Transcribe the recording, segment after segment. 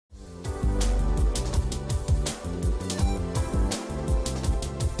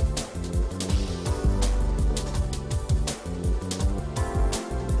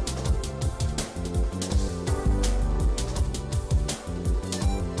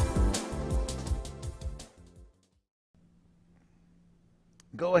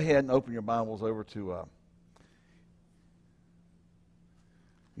go ahead and open your Bibles over to, you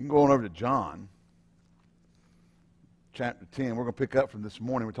can go on over to John, chapter 10. We're going to pick up from this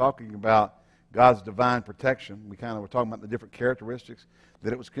morning. We're talking about God's divine protection. We kind of were talking about the different characteristics,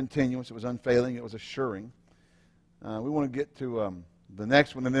 that it was continuous, it was unfailing, it was assuring. We want to get to the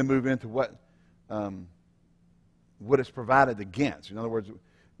next one and then move into what it's provided against. In other words,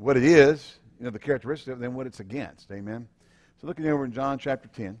 what it is, the characteristic, and then what it's against. Amen. So looking over in John chapter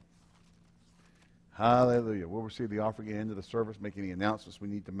 10. Hallelujah. We'll receive the offering at the end of the service, make any announcements we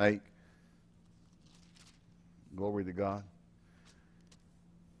need to make. Glory to God.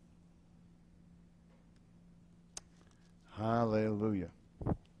 Hallelujah.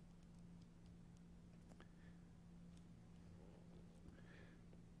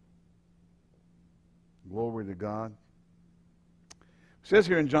 Glory to God. It says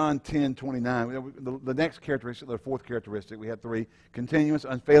here in John 10:29, the next characteristic, the fourth characteristic, we have three: continuous,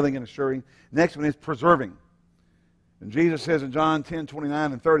 unfailing, and assuring. Next one is preserving. And Jesus says in John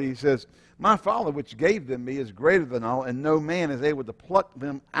 10:29 and 30, he says, "My Father which gave them me is greater than all, and no man is able to pluck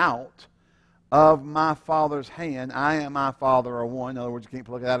them out of my Father's hand. I and my Father are one." In other words, you can't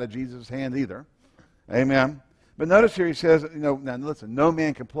pluck it out of Jesus' hand either. Amen. But notice here he says, now listen, no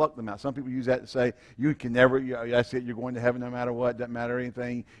man can pluck them out. Some people use that to say, you can never, that's it, you're going to heaven no matter what, doesn't matter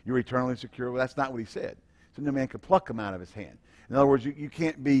anything, you're eternally secure. Well, that's not what he said. So no man can pluck them out of his hand. In other words, you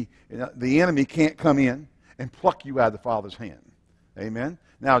can't be, the enemy can't come in and pluck you out of the Father's hand. Amen.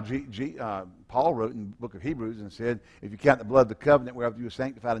 Now, Paul wrote in the book of Hebrews and said, if you count the blood of the covenant whereof you are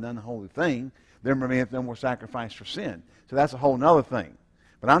sanctified and unholy thing, there remaineth no more sacrifice for sin. So that's a whole other thing.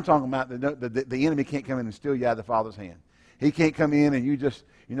 But I'm talking about the enemy can't come in and steal you out of the Father's hand. He can't come in and you just,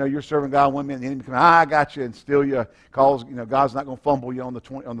 you're serving God one minute, and the enemy comes, I got you, and steal you. God's not going to fumble you on the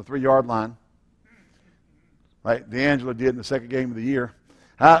 3-yard line, like D'Angelo did in the second game of the year.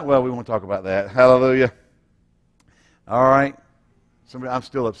 Well, we won't talk about that. Hallelujah. All right. I'm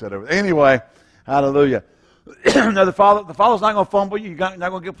still upset over it. Anyway, hallelujah. No, the Father's not going to fumble you. You're not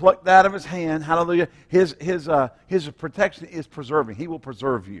going to get plucked out of his hand. Hallelujah. His protection is preserving. He will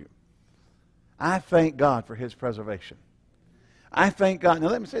preserve you. I thank God for his preservation. I thank God. Now,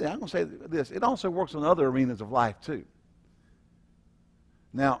 let me say that. I'm going to say this. It also works on other arenas of life, too.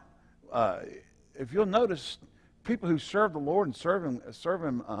 Now, if you'll notice, people who serve the Lord and serve him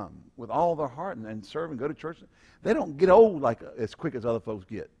with all their heart and serve and go to church, they don't get old as quick as other folks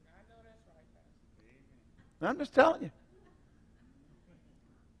get. I'm just telling you.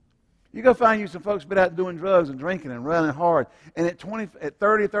 You go find you some folks been out doing drugs and drinking and running hard, and at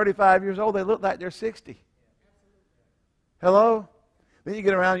 30, 35 years old, they look like they're 60. Hello? Then you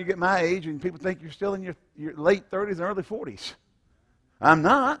get around, you get my age, and people think you're still in your late 30s and early 40s. I'm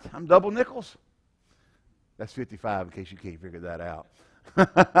not. I'm double nickels. That's 55 in case you can't figure that out.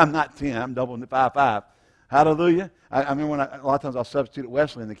 I'm not 10. I'm double 5'5". Hallelujah. I mean, a lot of times I'll substitute at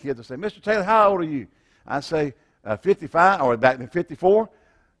Wesley, and the kids will say, Mr. Taylor, how old are you? I say 55, or back then 54.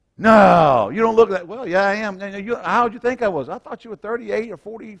 No, you don't look that. Well, yeah, I am. How would you think I was? I thought you were 38 or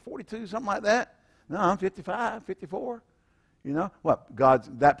 40, 42, something like that. No, I'm 55, 54. What?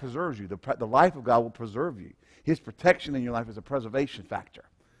 That preserves you. The life of God will preserve you. His protection in your life is a preservation factor.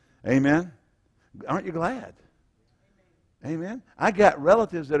 Amen? Aren't you glad? Amen? I got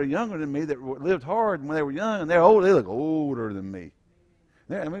relatives that are younger than me that lived hard when they were young, and they're old. They look older than me.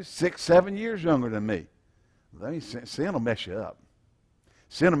 They're 6, 7 years younger than me. Sin will mess you up.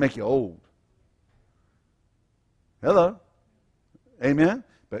 Sin will make you old. Hello. Amen?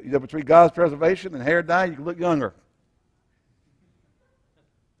 But between God's preservation and hair dye, you can look younger.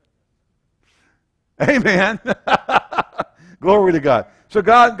 Amen. Glory to God. So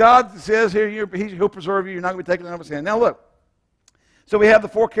God says here, he'll preserve you. You're not going to be taken out of his hand. Now look. So we have the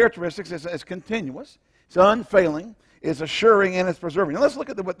four characteristics. It's continuous. It's unfailing. It's assuring, and it's preserving. Now let's look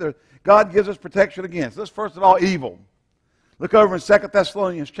at what God gives us protection against. Let's first of all, evil. Look over in 2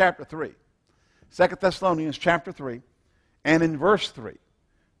 Thessalonians chapter 3. 2 Thessalonians chapter 3, and in verse 3.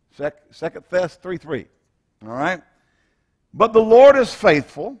 2 Thess 3:3. All right? But the Lord is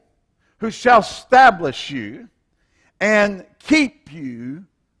faithful, who shall establish you and keep you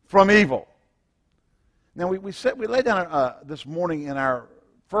from evil. Now we laid down this morning in our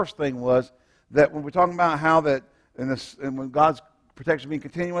first thing was that when we're talking about how that and when God's protection being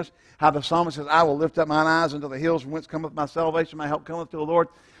continuous, how the psalmist says, I will lift up mine eyes unto the hills from whence cometh my salvation, my help cometh to the Lord.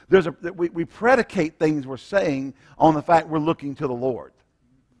 We predicate things we're saying on the fact we're looking to the Lord.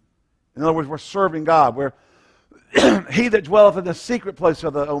 In other words, we're serving God. He that dwelleth in the secret place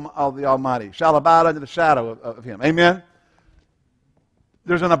of the Almighty shall abide under the shadow of him. Amen?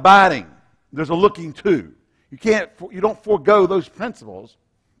 There's an abiding. There's a looking to. You don't forego those principles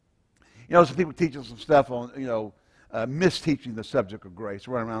some people teaching some stuff on, misteaching the subject of grace,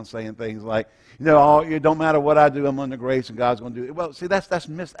 running around saying things like, it don't matter what I do, I'm under grace and God's going to do it. Well, see, that's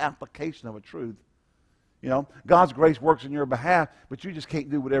misapplication of a truth. God's grace works in your behalf, but you just can't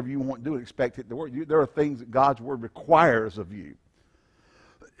do whatever you want to do and expect it to work. There are things that God's word requires of you.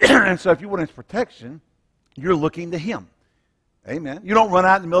 And so if you want his protection, you're looking to him. Amen. You don't run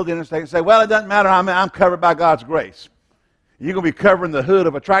out in the middle of the interstate and say, well, it doesn't matter, I'm covered by God's grace. You're going to be covering the hood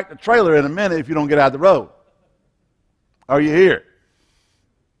of a tractor trailer in a minute if you don't get out of the road. Are you here?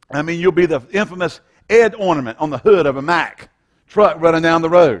 I mean, you'll be the infamous Ed ornament on the hood of a Mack truck running down the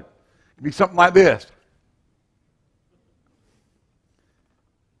road. It'll be something like this.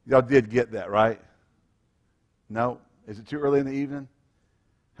 Y'all did get that, right? No? Is it too early in the evening?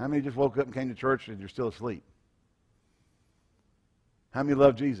 How many just woke up and came to church and you're still asleep? How many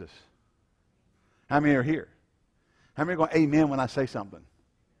love Jesus? How many are here? How many are going, amen, when I say something?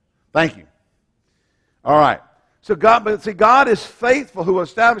 Thank you. All right. So God is faithful who will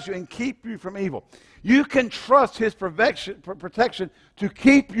establish you and keep you from evil. You can trust his protection to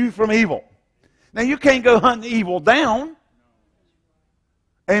keep you from evil. Now, you can't go hunting evil down.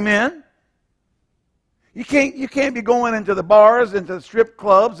 Amen. You can't be going into the bars, into the strip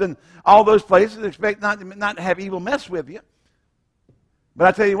clubs, and all those places and expect not to have evil mess with you. But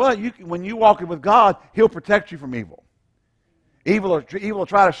I tell you what, when you walk in with God, he'll protect you from evil. Evil will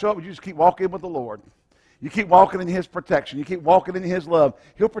try to show up, but you just keep walking with the Lord. You keep walking in his protection. You keep walking in his love.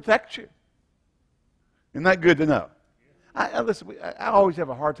 He'll protect you. Isn't that good to know? Listen, I always have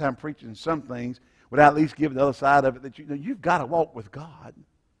a hard time preaching some things without at least giving the other side of it, that you've got to walk with God.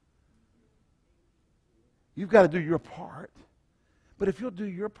 You've got to do your part. But if you'll do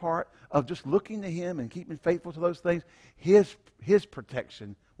your part of just looking to him and keeping faithful to those things, his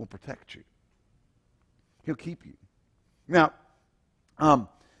protection will protect you. He'll keep you. Now,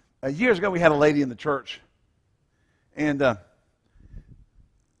 years ago we had a lady in the church, and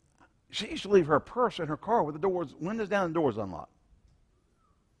she used to leave her purse in her car with the windows down and doors unlocked.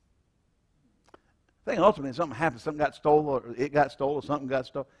 I think ultimately something happened, something got stolen, or it got stolen, or something got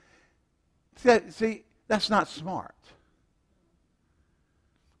stolen. See, that's not smart.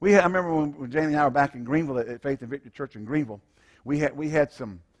 I remember when Janie and I were back in Greenville at Faith and Victory Church in Greenville. We had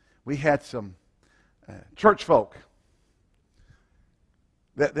some church folk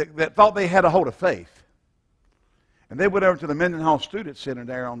that thought they had a hold of faith, and they went over to the Mendenhall Student Center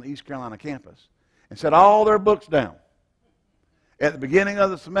there on the East Carolina campus and set all their books down at the beginning of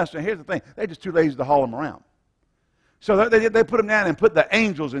the semester. And here's the thing: they're just too lazy to haul them around, so they put them down and put the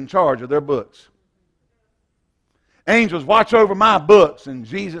angels in charge of their books. Angels, watch over my books in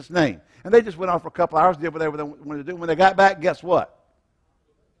Jesus' name. And they just went off for a couple hours, did whatever they wanted to do. When they got back, guess what?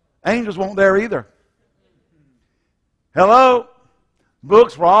 Angels weren't there either. Hello?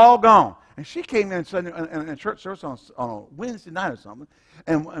 Books were all gone. And she came in a church service on a Wednesday night or something,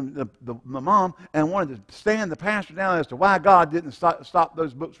 and the mom wanted to stand the pastor down as to why God didn't stop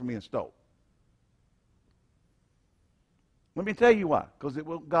those books from being stolen. Let me tell you why. Because it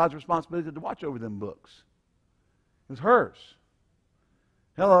was God's responsibility to watch over them books. It was hers.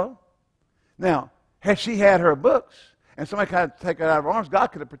 Hello? Now, had she had her books and somebody tried to take her out of her arms, God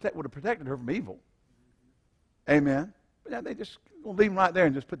would have protected her from evil. Amen. But now they just leave them right there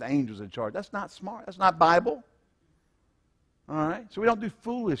and just put the angels in charge. That's not smart. That's not Bible. All right? So we don't do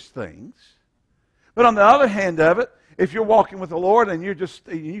foolish things. But on the other hand of it, if you're walking with the Lord and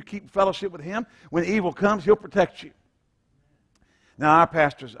you keep fellowship with him, when evil comes, he'll protect you. Now, our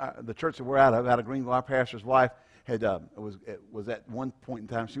pastors, the church that we're out of Greenville, our pastor's wife, was at one point in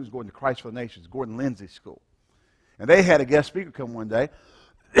time, she was going to Christ for the Nations, Gordon Lindsay School. And they had a guest speaker come one day,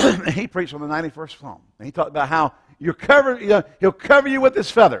 and he preached on the 91st Psalm. And he talked about how you're covered, he'll cover you with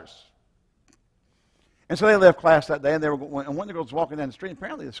his feathers. And so they left class that day, and and one of the girls was walking down the street, and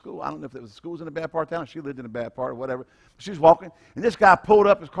apparently the school, I don't know if it was the school was in a bad part of town, or she lived in a bad part or whatever, but she was walking, and this guy pulled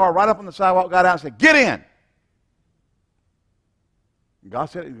up his car right up on the sidewalk, got out and said, "Get in!" And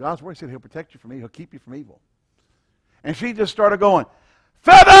God's word said he'll protect you from evil, he'll keep you from evil. And she just started going,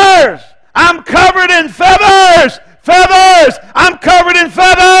 "Feathers! I'm covered in feathers! Feathers! I'm covered in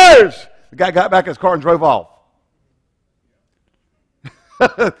feathers!" The guy got back in his car and drove off.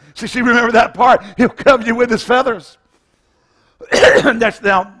 See, she remembered that part. He'll cover you with his feathers. That's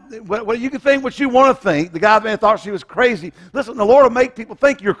now, what you can think what you want to think. The guy may have thought she was crazy. Listen, the Lord will make people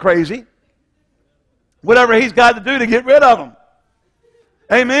think you're crazy. Whatever he's got to do to get rid of them.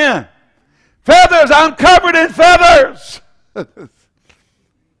 Amen. Feathers, I'm covered in feathers.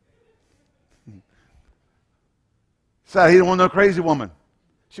 So he didn't want no crazy woman.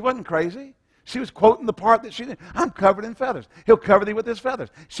 She wasn't crazy. She was quoting the part that she did. I'm covered in feathers. He'll cover thee with his feathers.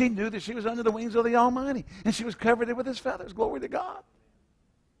 She knew that she was under the wings of the Almighty, and she was covered with his feathers. Glory to God.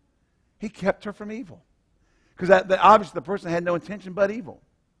 He kept her from evil. Because obviously the person had no intention but evil.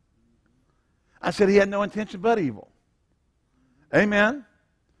 I said he had no intention but evil. Amen?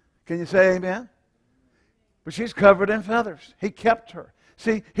 Can you say amen? But she's covered in feathers. He kept her.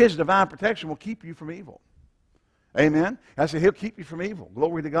 See, his divine protection will keep you from evil. Amen? I said he'll keep you from evil.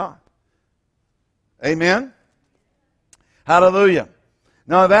 Glory to God. Amen? Hallelujah.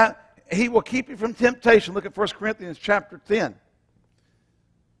 Now that, he will keep you from temptation. Look at 1 Corinthians chapter 10.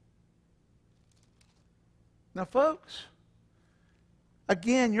 Now, folks,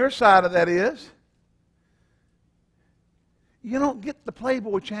 again, your side of that is, you don't get the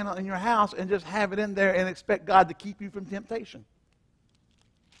Playboy channel in your house and just have it in there and expect God to keep you from temptation.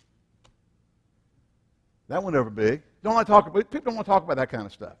 That went over big. People don't want to talk about that kind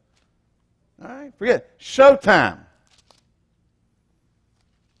of stuff. All right, forget it. Showtime.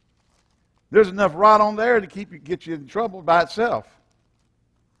 There's enough rot on there to get you in trouble by itself.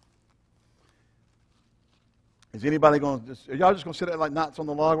 Is anybody going to, are y'all just going to sit there like knots on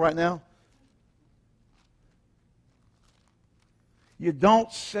the log right now? You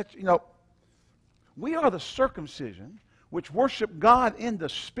don't set, we are the circumcision which worship God in the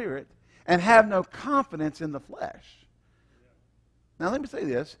spirit and have no confidence in the flesh. Now let me say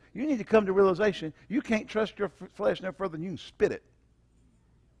this. You need to come to realization you can't trust your flesh no further than you can spit it.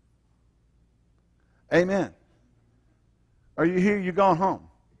 Amen. Are you here? You're going home.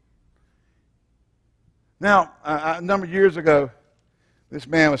 Now, a number of years ago, this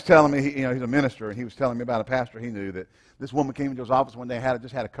man was telling me, he's a minister, and he was telling me about a pastor he knew that this woman came into his office one day,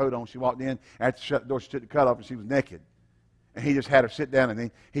 just had a coat on. She walked in, after she shut the door, she took the coat off, and she was naked. And he just had her sit down,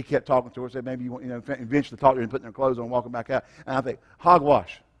 and he kept talking to her, said maybe you want, eventually talked to her and putting her clothes on, walking back out. And I think,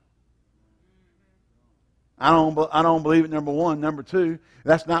 hogwash. I don't believe it. Number one, number two,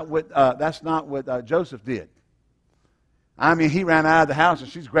 that's not what Joseph did. I mean, he ran out of the house, and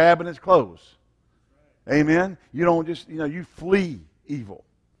she's grabbing his clothes. Amen. You don't just, you flee evil.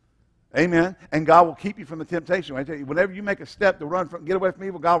 Amen. And God will keep you from the temptation. I tell you, whenever you make a step to run from, get away from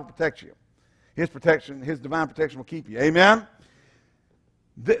evil, God will protect you. His protection, His divine protection will keep you. Amen.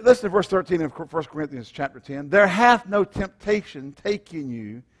 Listen to verse 13 of 1 Corinthians chapter 10. There hath no temptation taken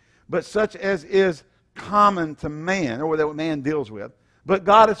you, but such as is common to man, or that man deals with. But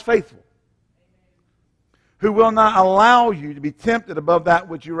God is faithful, who will not allow you to be tempted above that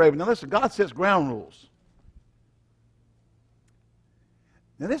which you are able. Now listen, God sets ground rules.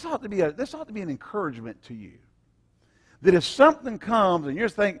 Now this ought to be an encouragement to you. That if something comes and you're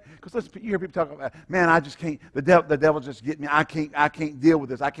thinking, because you hear people talk about, man, I just can't, the devil just get me, I can't deal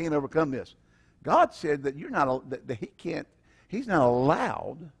with this, I can't overcome this. God said that He's not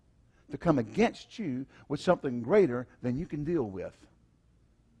allowed to come against you with something greater than you can deal with.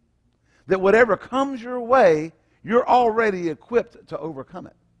 That whatever comes your way, you're already equipped to overcome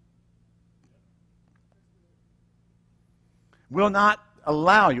it. Will not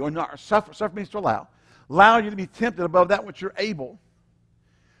allow you, or not suffer means to allow you to be tempted above that which you're able,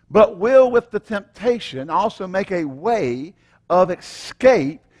 but will with the temptation also make a way of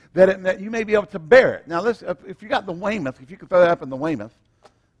escape that you may be able to bear it. Now listen, if you got the Weymouth, if you could throw that up in the Weymouth,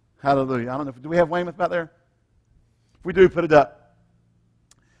 hallelujah. I don't know, do we have Weymouth out there? If we do, put it up.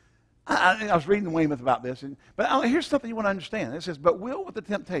 I was reading the Weymouth about this, but here's something you want to understand. It says, but will with the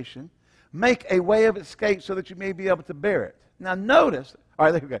temptation make a way of escape so that you may be able to bear it. Now notice, all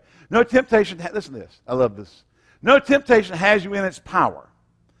right, there we go. No temptation, listen to this, I love this. No temptation has you in its power,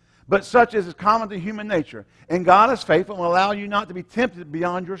 but such as is common to human nature. And God is faithful and will allow you not to be tempted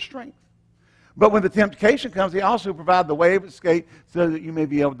beyond your strength. But when the temptation comes, He also provides the way of escape so that you may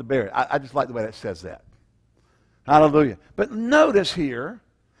be able to bear it. I just like the way that says that. Hallelujah. But notice here,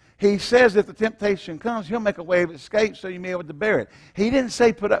 He says if the temptation comes, He'll make a way of escape so you may be able to bear it. He didn't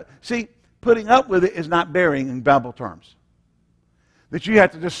say put up. See, putting up with it is not bearing in Bible terms. That you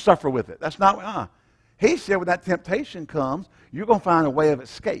have to just suffer with it. That's not, He said when that temptation comes, you're going to find a way of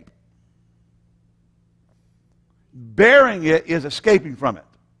escape. Bearing it is escaping from it.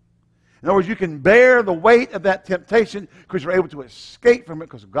 In other words, you can bear the weight of that temptation because you're able to escape from it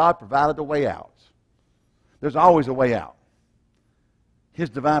because God provided a way out. There's always a way out. His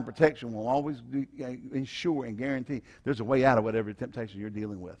divine protection will always ensure and guarantee there's a way out of whatever temptation you're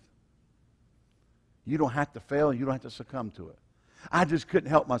dealing with. You don't have to fail. You don't have to succumb to it. I just couldn't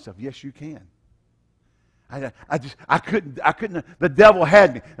help myself. Yes, you can. I couldn't. The devil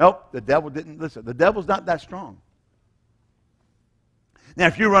had me. Nope, the devil didn't. Listen, the devil's not that strong. Now,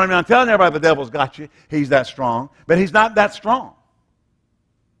 if you're running around telling everybody the devil's got you, he's that strong. But he's not that strong.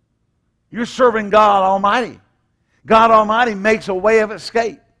 You're serving God Almighty. God Almighty makes a way of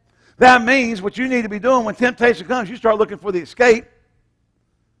escape. That means what you need to be doing when temptation comes, you start looking for the escape,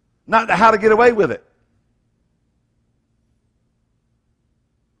 not how to get away with it.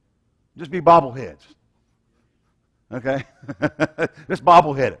 Just be bobbleheads. Okay? Just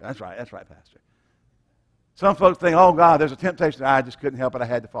bobbleheaded. That's right, Pastor. Some folks think, oh, God, there's a temptation. I just couldn't help it. I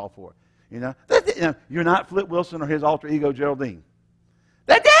had to fall for it. You're not Flip Wilson or his alter ego, Geraldine.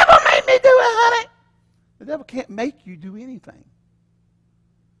 The devil made me do it, honey. The devil can't make you do anything.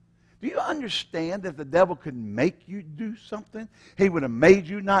 Do you understand that if the devil could make you do something, he would have made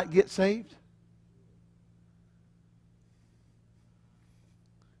you not get saved?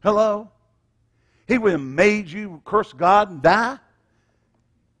 Hello? He would have made you curse God and die?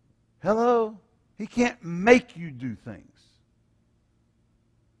 Hello? He can't make you do things.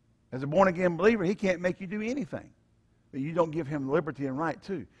 As a born-again believer, he can't make you do anything that you don't give him liberty and right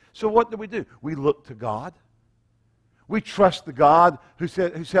to. So what do? We look to God. We trust the God who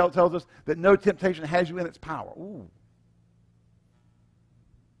tells us that no temptation has you in its power. Ooh.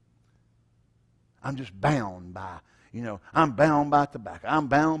 I'm just bound by, I'm bound by tobacco. I'm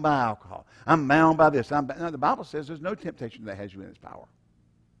bound by alcohol. I'm bound by this. No, the Bible says there's no temptation that has you in its power.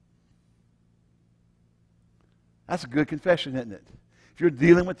 That's a good confession, isn't it? If you're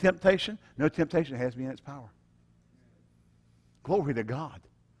dealing with temptation, no temptation has me in its power. Glory to God.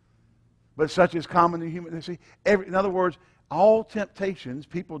 But such is common in human. See, in other words, all temptations,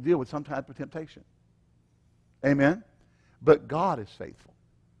 people deal with some type of temptation. Amen? But God is faithful.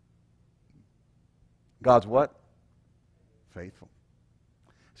 God's what? Faithful.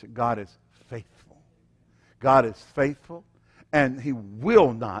 So God is faithful. God is faithful, and He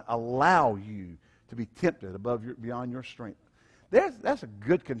will not allow you to be tempted beyond your strength. That's a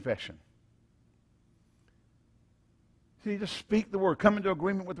good confession. See, just speak the word. Come into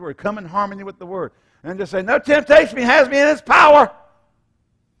agreement with the word. Come in harmony with the word. And just say, no temptation has me in its power.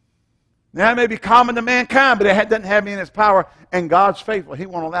 Now, it may be common to mankind, but it doesn't have me in its power. And God's faithful. He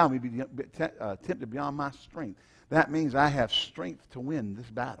won't allow me to be tempted beyond my strength. That means I have strength to win this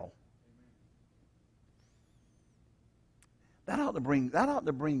battle. That ought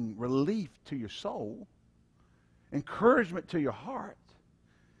to bring relief to your soul, encouragement to your heart,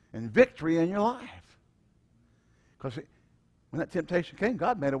 and victory in your life. Because when that temptation came,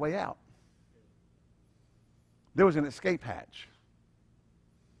 God made a way out. There was an escape hatch.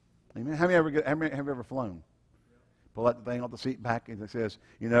 Amen. Have you ever flown? Pull that thing off the seat back, and it says,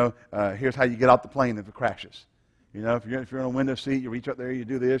 here's how you get off the plane if it crashes. If you're in a window seat, you reach up there, you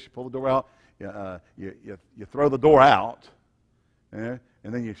do this, you pull the door out, you throw the door out, and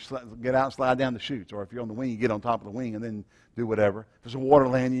then you get out and slide down the chutes. Or if you're on the wing, you get on top of the wing and then do whatever. If there's a water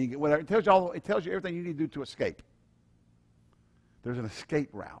landing, you get whatever. It tells you everything you need to do to escape. There's an escape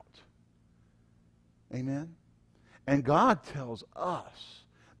route. Amen? And God tells us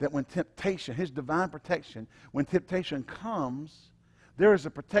that when temptation, His divine protection, when temptation comes, there is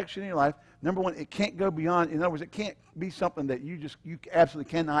a protection in your life. Number one, it can't go beyond, in other words, it can't be something that you absolutely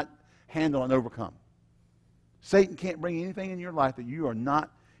cannot handle and overcome. Satan can't bring anything in your life that you are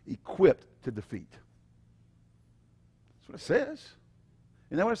not equipped to defeat. That's what it says.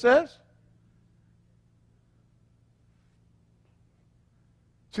 You know what it says?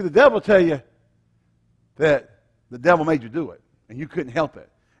 See, the devil will tell you that the devil made you do it, and you couldn't help it,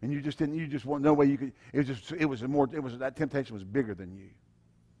 and you just want no way you could. That temptation was bigger than you.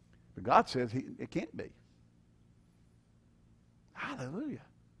 But God says it can't be. Hallelujah.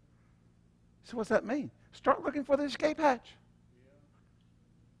 So what's that mean? Start looking for the escape hatch.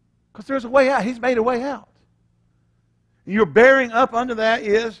 Because there's a way out. He's made a way out. And you're bearing up under that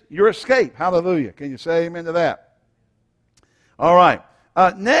is your escape. Hallelujah. Can you say amen to that? All right.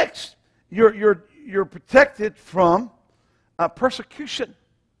 Next, you're protected from persecution.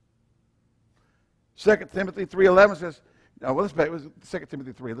 2 Timothy 3:11 says, let's back. It was 2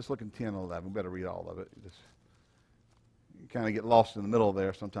 Timothy 3. Let's look in 10 and 11. We better read all of it. You kind of get lost in the middle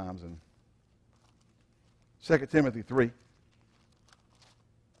there sometimes. And 2 Timothy 3.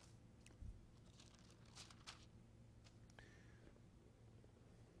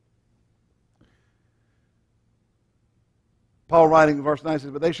 Paul writing in verse 9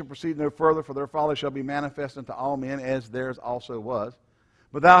 says, but they shall proceed no further, for their folly shall be manifest unto all men, as theirs also was.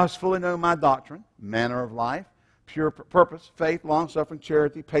 But thou hast fully known my doctrine, manner of life, pure purpose, faith, long-suffering,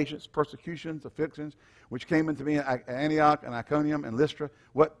 charity, patience, persecutions, afflictions, which came into me at Antioch and Iconium and Lystra.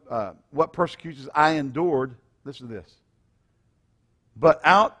 What persecutions I endured, listen to this. But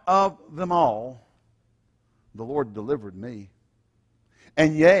out of them all, the Lord delivered me.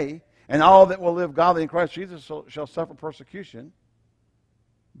 And yea, and all that will live godly in Christ Jesus shall suffer persecution.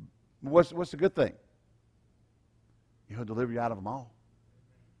 What's the good thing? He'll deliver you out of them all.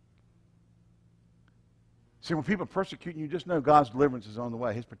 See, when people are persecuting you, just know God's deliverance is on the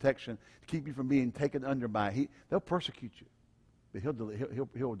way. His protection to keep you from being taken under by. They'll persecute you, but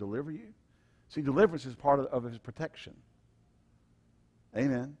He'll deliver you. See, deliverance is part of His protection.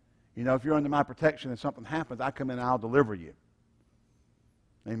 Amen. You know, if you're under my protection and something happens, I come in and I'll deliver you.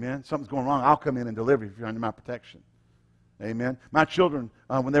 Amen. Something's going wrong, I'll come in and deliver you if you're under my protection. Amen. My children,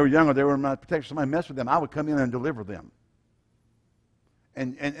 when they were younger, they were in my protection. Somebody messed with them, I would come in and deliver them.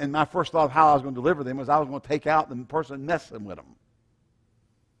 And my first thought of how I was going to deliver them was I was going to take out the person messing with them.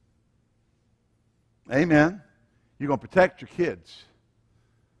 Amen. You're going to protect your kids.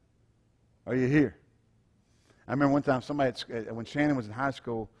 Are you here? I remember one time when Shannon was in high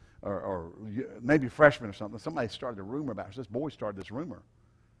school, or maybe freshman or something, somebody started a rumor about her. This boy started this rumor.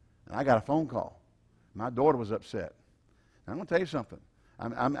 And I got a phone call. My daughter was upset. And I'm going to tell you something.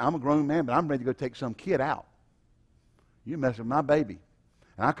 I'm a grown man, but I'm ready to go take some kid out. You mess with my baby.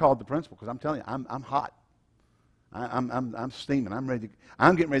 And I called the principal because I'm telling you, I'm hot. I'm steaming. I'm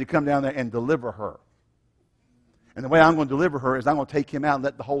getting ready to come down there and deliver her. And the way I'm going to deliver her is I'm going to take him out and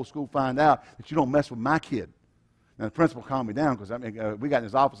let the whole school find out that you don't mess with my kid. And the principal calmed me down because we got in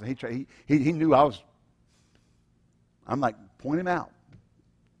his office and he knew I was. I'm like, point him out.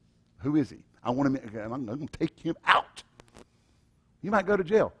 Who is he? I'm going to take him out. You might go to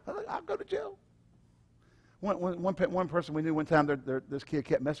jail. I'll go to jail. One person we knew one time, this kid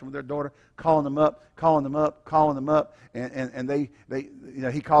kept messing with their daughter, calling them up, and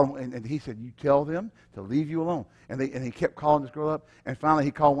he called them and he said, "You tell them to leave you alone." And he kept calling this girl up, and finally he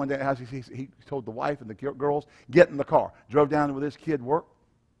called one day at the house. He told the wife and the girls, "Get in the car." Drove down to where this kid worked,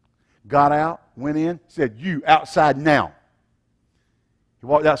 got out, went in, said, "You outside now." He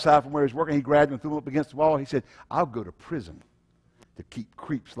walked outside from where he was working. He grabbed him and threw him up against the wall. He said, "I'll go to prison to keep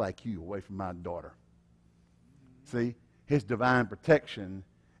creeps like you away from my daughter." See, his divine protection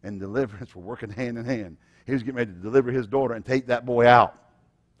and deliverance were working hand in hand. He was getting ready to deliver his daughter and take that boy out.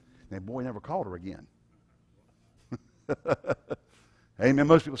 And that boy never called her again. Amen.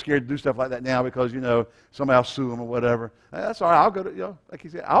 Most people are scared to do stuff like that now because, somebody will sue them or whatever. That's all right. I'll go to, like he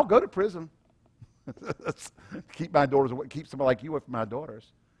said, I'll go to prison. Keep my daughters away. Keep somebody like you away from my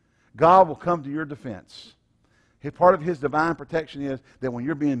daughters. God will come to your defense. Part of His divine protection is that when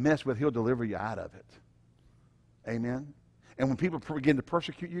you're being messed with, He'll deliver you out of it. Amen. And when people begin to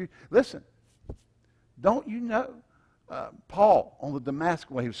persecute you, listen, don't you know Paul on the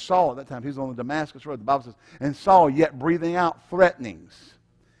Damascus, he was Saul at that time, he was on the Damascus road, the Bible says, and Saul yet breathing out threatenings,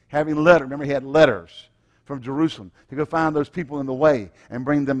 having letters. Remember, he had letters from Jerusalem to go find those people in the way and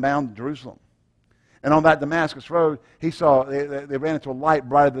bring them bound to Jerusalem. And on that Damascus road, he saw, they ran into a light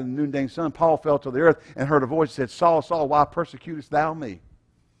brighter than the noonday sun. Paul fell to the earth and heard a voice that said, "Saul, Saul, why persecutest thou me?"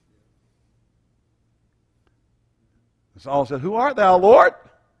 Saul said, "Who art thou, Lord?"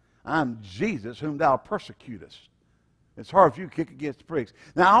 "I'm Jesus, whom thou persecutest." It's hard for you to kick against the pricks.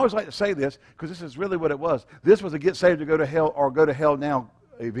 Now, I always like to say this because this is really what it was. This was a get saved to go to hell or go to hell now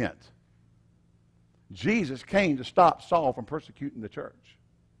event. Jesus came to stop Saul from persecuting the church.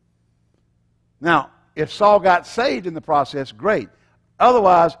 Now, if Saul got saved in the process, great.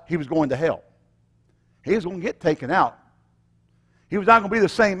 Otherwise, he was going to hell. He was going to get taken out. He was not going to be the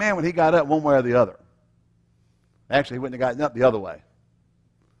same man when he got up one way or the other. Actually, he wouldn't have gotten up the other way.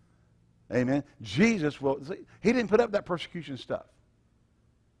 Amen. Jesus he didn't put up that persecution stuff.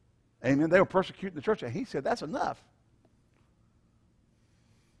 Amen. They were persecuting the church, and he said, "That's enough."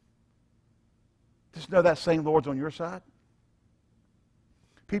 Just know that same Lord's on your side.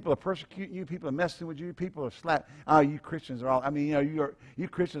 People are persecuting you. People are messing with you. People are slap. "Oh, you Christians are all." You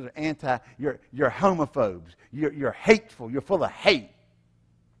Christians are You're homophobes. You're hateful. You're full of hate.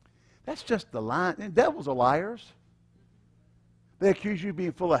 That's just the lie. And devils are liars. They accuse you of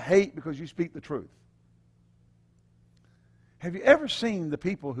being full of hate because you speak the truth. Have you ever seen the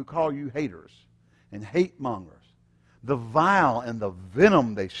people who call you haters and hate mongers? The vile and the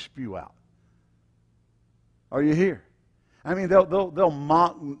venom they spew out. Are you here? I mean, they'll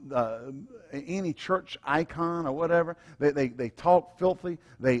mock any church icon or whatever. They talk filthy.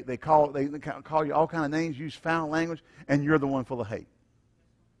 They call you all kind of names, use foul language, and you're the one full of hate.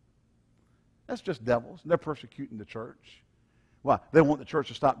 That's just devils. They're persecuting the church. Why? They want the church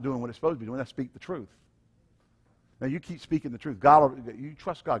to stop doing what it's supposed to be doing. That's speak the truth. Now, you keep speaking the truth. You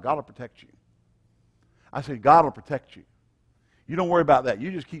trust God. God will protect you. I say God will protect you. You don't worry about that.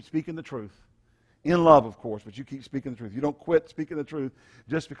 You just keep speaking the truth. In love, of course, but you keep speaking the truth. You don't quit speaking the truth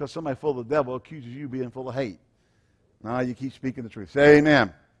just because somebody full of the devil accuses you of being full of hate. No, you keep speaking the truth. Say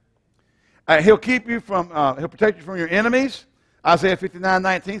amen. He'll keep you from, he'll protect you from your enemies. Isaiah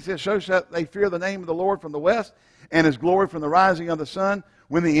 59:19 says, so shall they fear the name of the Lord from the west, and his glory from the rising of the sun.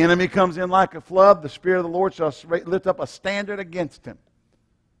 When the enemy comes in like a flood, the Spirit of the Lord shall lift up a standard against him.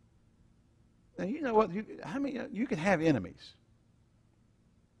 Now, you know what? You can have enemies.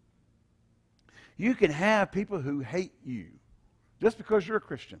 You can have people who hate you just because you're a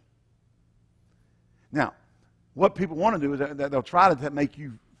Christian. Now, what people want to do is that they'll try to make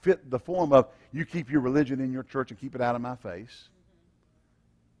you fit the form of, you keep your religion in your church and keep it out of my face.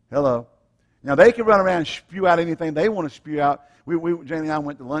 Hello. Now, they can run around and spew out anything they want to spew out. Jane and I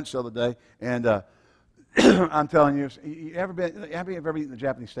went to lunch the other day, and I'm telling you, have you ever eaten a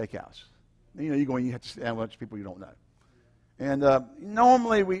Japanese steakhouse? You know, you go in, you have to sit down with a bunch of people you don't know. And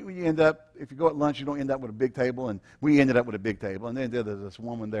normally we end up, if you go at lunch, you don't end up with a big table, and we ended up with a big table. And then there's this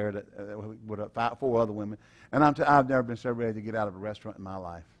woman there with 4 other women. And I've never been so ready to get out of a restaurant in my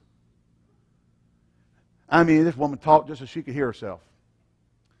life. I mean, this woman talked just so she could hear herself.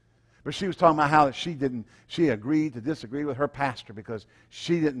 But she was talking about how she agreed to disagree with her pastor because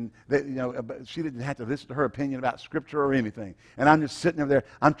she didn't have to listen to her opinion about Scripture or anything. And I'm just sitting over there,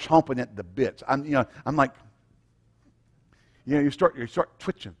 I'm chomping at the bits. I'm like, you start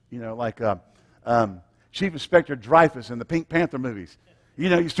twitching, like Chief Inspector Dreyfus in the Pink Panther movies.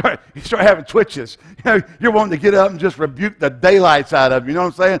 You start having twitches. You're wanting to get up and just rebuke the daylights out of you. You know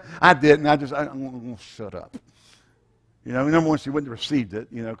what I'm saying? I didn't. I'm going to shut up. Number one, she wouldn't have received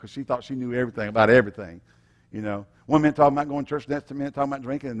it, because she thought she knew everything about everything. One minute talking about going to church, next minute talking about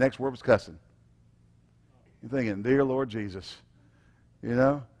drinking, and the next word was cussing. You're thinking, dear Lord Jesus, in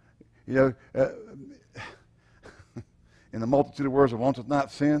the multitude of words of wanteth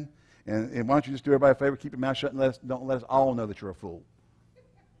not sin, and why don't you just do everybody a favor, keep your mouth shut, and don't let us all know that you're a fool.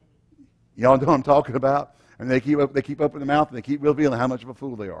 Y'all know what I'm talking about? And they keep opening their mouth, and they keep revealing how much of a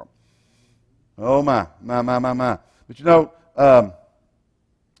fool they are. Oh, my. But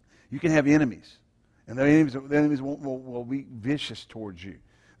you can have enemies, and the enemies will be vicious towards you.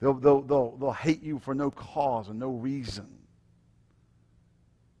 They'll hate you for no cause and no reason.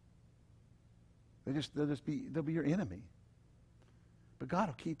 They'll be your enemy. But God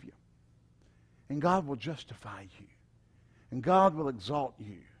will keep you, and God will justify you, and God will exalt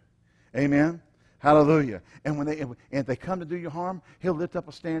you. Amen. Hallelujah. And if they come to do you harm, He'll lift up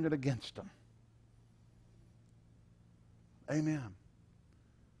a standard against them. Amen.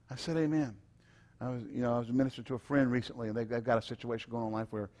 I said amen. I was a minister to a friend recently, and they've got a situation going on in life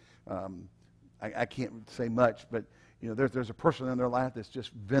where I can't say much, but there's a person in their life that's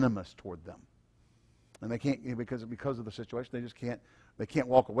just venomous toward them, and they can't because of the situation. They can't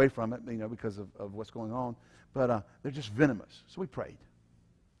walk away from it, because of what's going on. But they're just venomous. So we prayed.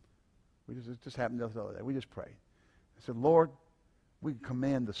 It just happened the other day. We just prayed. I said, Lord, we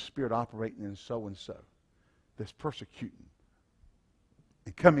command the spirit operating in so and so that's persecuting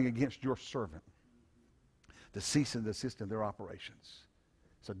and coming against your servant to cease and desist in their operations.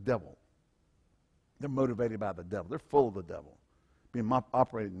 It's a devil. They're motivated by the devil. They're full of the devil, being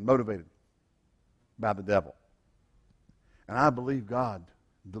operated and motivated by the devil. And I believe God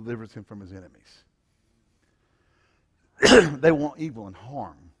delivers him from his enemies. They want evil and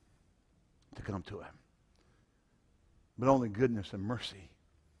harm to come to him, but only goodness and mercy.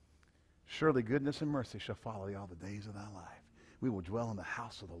 Surely goodness and mercy shall follow thee all the days of thy life. We will dwell in the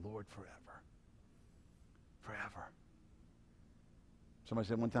house of the Lord forever. Forever. Somebody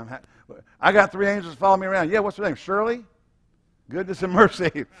said one time, I got 3 angels following me around. Yeah, what's their name? Shirley? Goodness and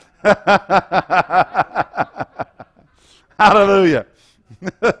mercy. Hallelujah.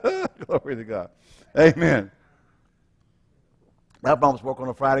 Glory to God. Amen. I almost woke on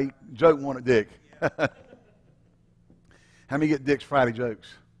a Friday. Joke one at Dick. How many get Dick's Friday jokes?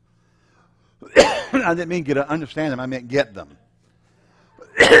 I didn't mean understand them. I meant get them.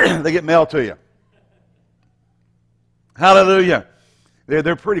 They get mailed to you. Hallelujah.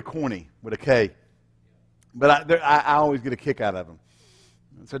 They're pretty corny with a K. But I always get a kick out of them.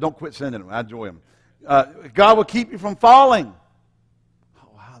 So don't quit sending them. I enjoy them. God will keep you from falling.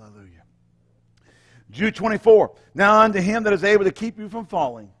 Oh, hallelujah. Jude 24. Now unto him that is able to keep you from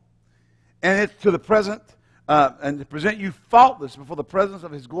falling, and it's to the present, and to present you faultless before the presence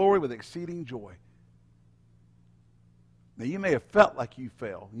of his glory with exceeding joy. Now you may have felt like you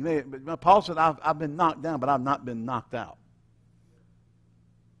fell. But Paul said, I've been knocked down, but I've not been knocked out.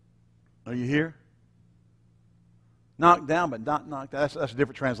 Are you here? Knocked down, but not knocked out. That's a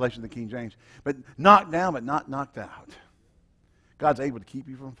different translation than King James. But knocked down, but not knocked out. God's able to keep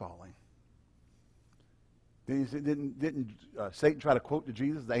you from falling. Didn't Satan try to quote to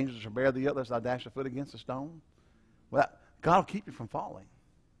Jesus, the angels shall bear thee up, lest thou dash a foot against a stone? Well, God will keep you from falling.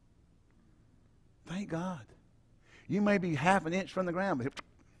 Thank God. You may be half an inch from the ground, but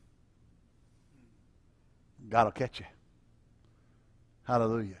God will catch you.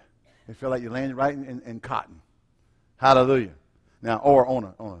 Hallelujah. It feel like you landed right in cotton. Hallelujah. Now, or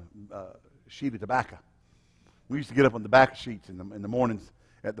on a sheet of tobacco. We used to get up on tobacco sheets in the mornings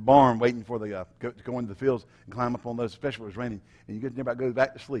at the barn waiting for to go into the fields and climb up on those, especially when it was raining. And you get nearby, go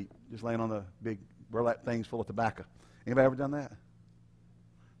back to sleep, just laying on the big burlap things full of tobacco. Anybody ever done that?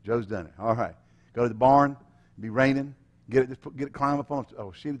 Joe's done it. All right. Go to the barn, be raining, get it, climb up on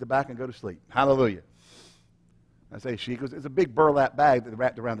a sheet of tobacco and go to sleep. Hallelujah. I say sheet because it's a big burlap bag that they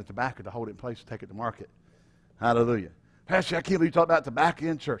wrapped around the tobacco to hold it in place to take it to market. Hallelujah. Pastor, I can't believe you talk about tobacco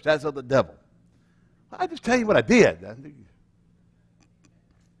in church. That's of the devil. Well, I just tell you what I did.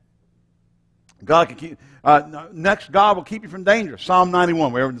 God can keep. Next, God will keep you from danger. Psalm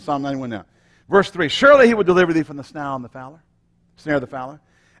 91. We're over in Psalm 91 now. Verse 3. Surely he will deliver thee from the snare of the fowler,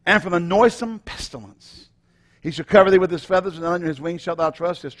 and from the noisome pestilence. He shall cover thee with his feathers, and under his wings shalt thou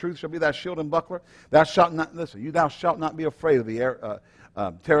trust. His truth shall be thy shield and buckler. Thou shalt not be afraid of the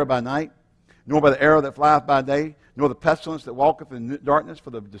terror by night, nor by the arrow that flieth by day, nor the pestilence that walketh in darkness,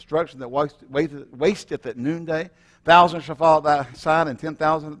 for the destruction that wasteth at noonday. 1,000 shall fall at thy side, and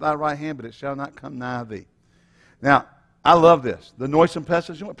 10,000 at thy right hand, but it shall not come nigh thee. Now, I love this. The noisome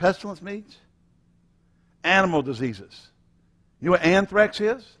pestilence. You know what pestilence means? Animal diseases. You know what anthrax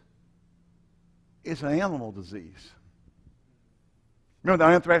is? It's an animal disease. Remember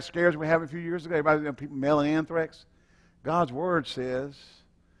the anthrax scares we had a few years ago? Everybody, people mailing anthrax? God's word says,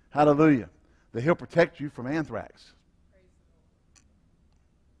 hallelujah, that he'll protect you from anthrax.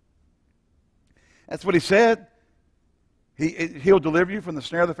 That's what he said. He'll deliver you from the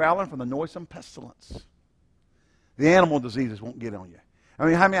snare of the fowler and from the noisome pestilence. The animal diseases won't get on you. I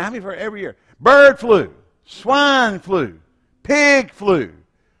mean, how many for every year? Bird flu, swine flu, pig flu,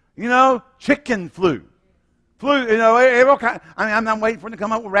 chicken flu. Every kind. I'm waiting for them to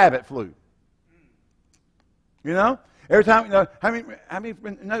come up with rabbit flu. Every time,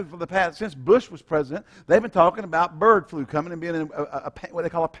 for the past, since Bush was president, they've been talking about bird flu coming and being what they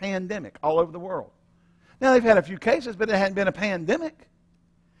call a pandemic all over the world. Now, they've had a few cases, but it hadn't been a pandemic.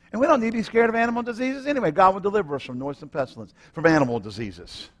 And we don't need to be scared of animal diseases anyway. God will deliver us from noisome pestilence, from animal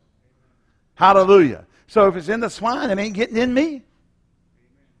diseases. Hallelujah. So if it's in the swine, it ain't getting in me.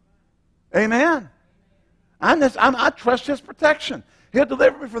 Amen. I trust his protection. He'll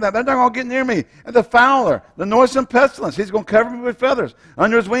deliver me from that. They're not going to get near me. And the fowler, the noisome pestilence, he's going to cover me with feathers.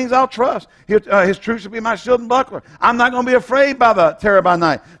 Under his wings I'll trust. His truth shall be my shield and buckler. I'm not going to be afraid by the terror by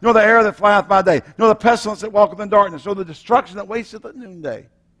night, nor the arrow that flieth by day, nor the pestilence that walketh in darkness, nor the destruction that wasteth at noonday.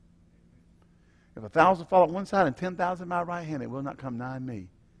 If 1,000 fall at one side and 10,000 at my right hand, it will not come nigh me.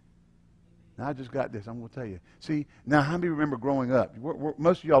 Now, I just got this. I'm going to tell you. See, now how many remember growing up?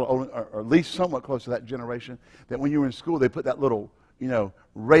 Most of y'all are at least somewhat close to that generation that when you were in school, they put that little,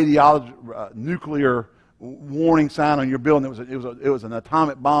 radiology, nuclear warning sign on your building. It was an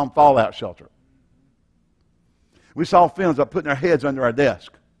atomic bomb fallout shelter. We saw films about putting our heads under our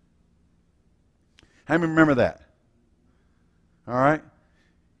desk. How many remember that? All right?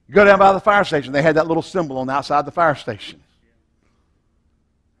 You go down by the fire station, they had that little symbol on the outside of the fire station.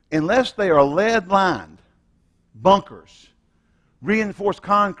 Unless they are lead-lined bunkers, reinforced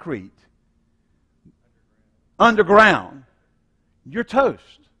concrete, underground, you're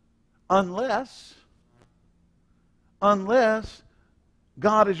toast. Unless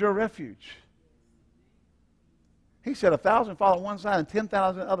God is your refuge. He said 1,000 fall on one side and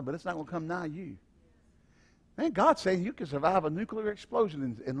 10,000 on the other, but it's not going to come nigh you. Man, God's saying you can survive a nuclear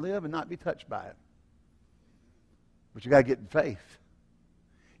explosion and live and not be touched by it. But you got to get in faith.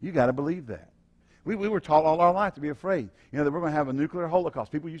 You got to believe that. We were taught all our life to be afraid. That we're going to have a nuclear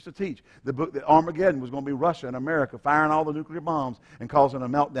holocaust. People used to teach the book that Armageddon was going to be Russia and America firing all the nuclear bombs and causing a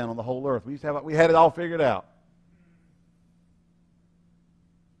meltdown on the whole earth. We had it all figured out.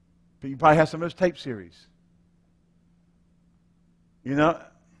 But you probably have some of those tape series.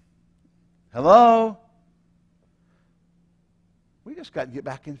 Hello? We just got to get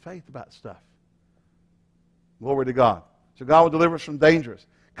back in faith about stuff. Glory to God. So God will deliver us from dangers.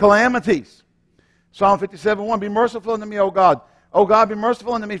 Calamities. Psalm 57:1. Be merciful unto me, O God. O God, be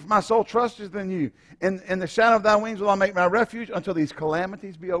merciful unto me, for my soul trusteth in you. In the shadow of thy wings will I make my refuge until these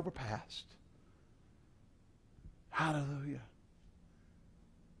calamities be overpassed. Hallelujah.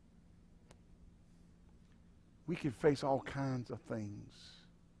 We can face all kinds of things,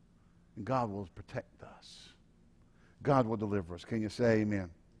 and God will protect us. God will deliver us. Can you say amen?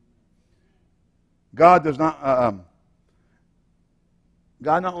 God does not...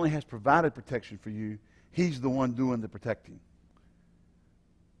 God not only has provided protection for you, he's the one doing the protecting.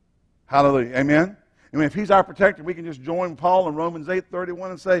 Hallelujah. Amen? I mean, if he's our protector, we can just join Paul in Romans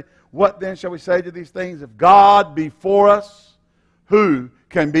 8:31 and say, what then shall we say to these things? If God be for us, who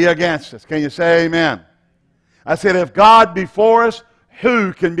can be against us? Can you say amen? I said, if God be for us,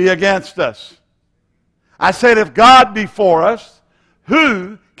 who can be against us? I said, if God be for us,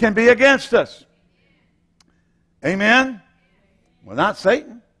 who can be against us? Amen? Well, not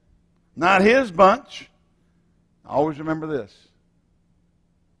Satan. Not his bunch. Always remember this.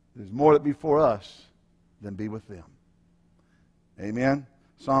 There's more that be for us than be with them. Amen?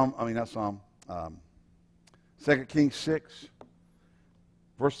 2 Kings 6,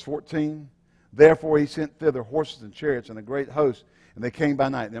 verse 14. Therefore he sent thither horses and chariots and a great host, and they came by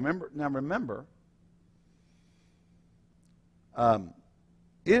night. Now remember,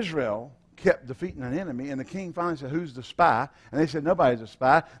 Israel kept defeating an enemy, and the king finally said, who's the spy? And they said, nobody's a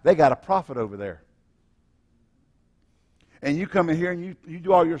spy. They got a prophet over there. And you come in here and you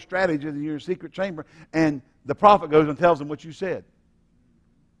do all your strategies in your secret chamber, and the prophet goes and tells them what you said.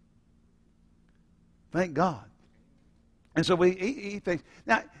 Thank God. And so he thinks,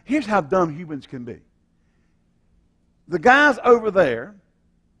 now here's how dumb humans can be. The guy's over there,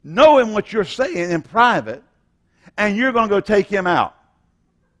 knowing what you're saying in private, and you're going to go take him out.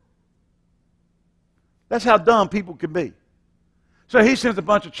 That's how dumb people can be. So he sends a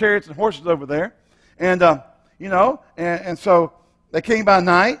bunch of chariots and horses over there, and and so they came by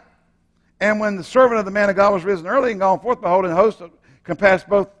night. And when the servant of the man of God was risen early and gone forth, behold, and a host compassed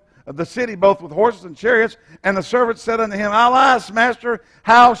both of the city, both with horses and chariots. And the servant said unto him, Alas, master,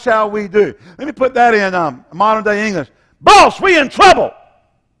 how shall we do? Let me put that in modern day English. Boss, we in trouble.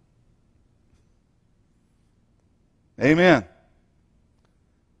 Amen.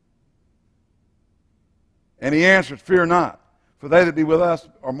 And he answered, Fear not, for they that be with us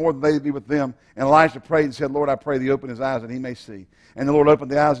are more than they that be with them. And Elisha prayed and said, Lord, I pray thee, open his eyes that he may see. And the Lord opened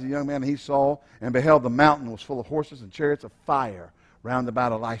the eyes of the young man, and he saw, and beheld the mountain was full of horses and chariots of fire round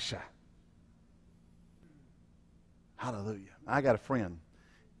about Elisha. Hallelujah. I got a friend,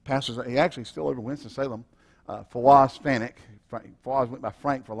 pastors. He actually still over in Winston-Salem, Fawaz Fanik. Fawaz went by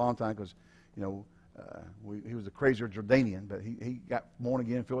Frank for a long time because, he was a crazier Jordanian, but he got born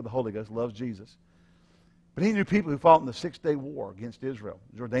again, filled with the Holy Ghost, loves Jesus. But he knew people who fought in the Six-Day War against Israel,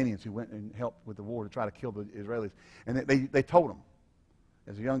 Jordanians who went and helped with the war to try to kill the Israelis. And they told him,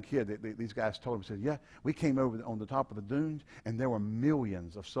 as a young kid, these guys told him, said, yeah, we came over on the top of the dunes, and there were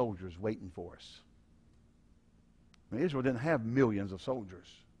millions of soldiers waiting for us. I mean, Israel didn't have millions of soldiers.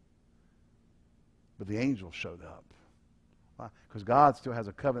 But the angels showed up. Why? Because God still has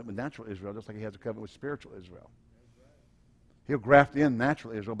a covenant with natural Israel, just like he has a covenant with spiritual Israel. He'll graft in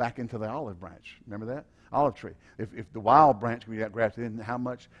natural Israel back into the olive branch. Remember that? Olive tree. If the wild branch can be grafted in, how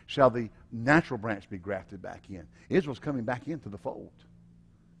much shall the natural branch be grafted back in? Israel's coming back into the fold.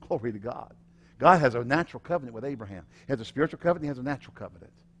 Glory to God. God has a natural covenant with Abraham. He has a spiritual covenant. He has a natural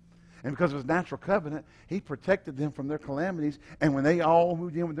covenant. And because of his natural covenant, he protected them from their calamities. And when they all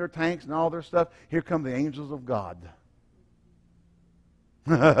moved in with their tanks and all their stuff, here come the angels of God.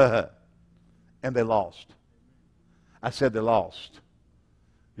 And they lost. I said they lost.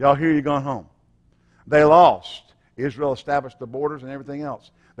 Y'all hear you going home. They lost. Israel established the borders and everything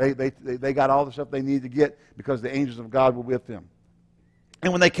else. They got all the stuff they needed to get because the angels of God were with them.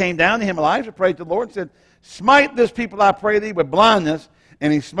 And when they came down to him, Elijah prayed to the Lord and said, Smite this people, I pray thee, with blindness.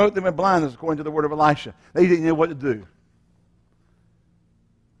 And he smote them with blindness according to the word of Elisha. They didn't know what to do.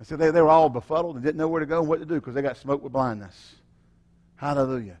 I said they were all befuddled and didn't know where to go and what to do because they got smoked with blindness.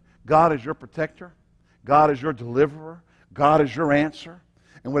 Hallelujah. God is your protector. God is your deliverer. God is your answer.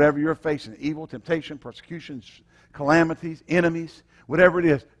 And whatever you're facing, evil, temptation, persecution, calamities, enemies, whatever it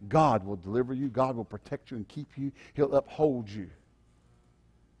is, God will deliver you. God will protect you and keep you. He'll uphold you.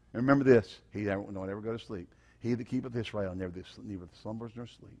 And remember this, he don't ever go to sleep. He that keepeth Israel neither slumbers nor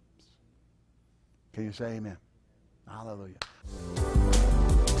sleeps. Can you say amen? Hallelujah.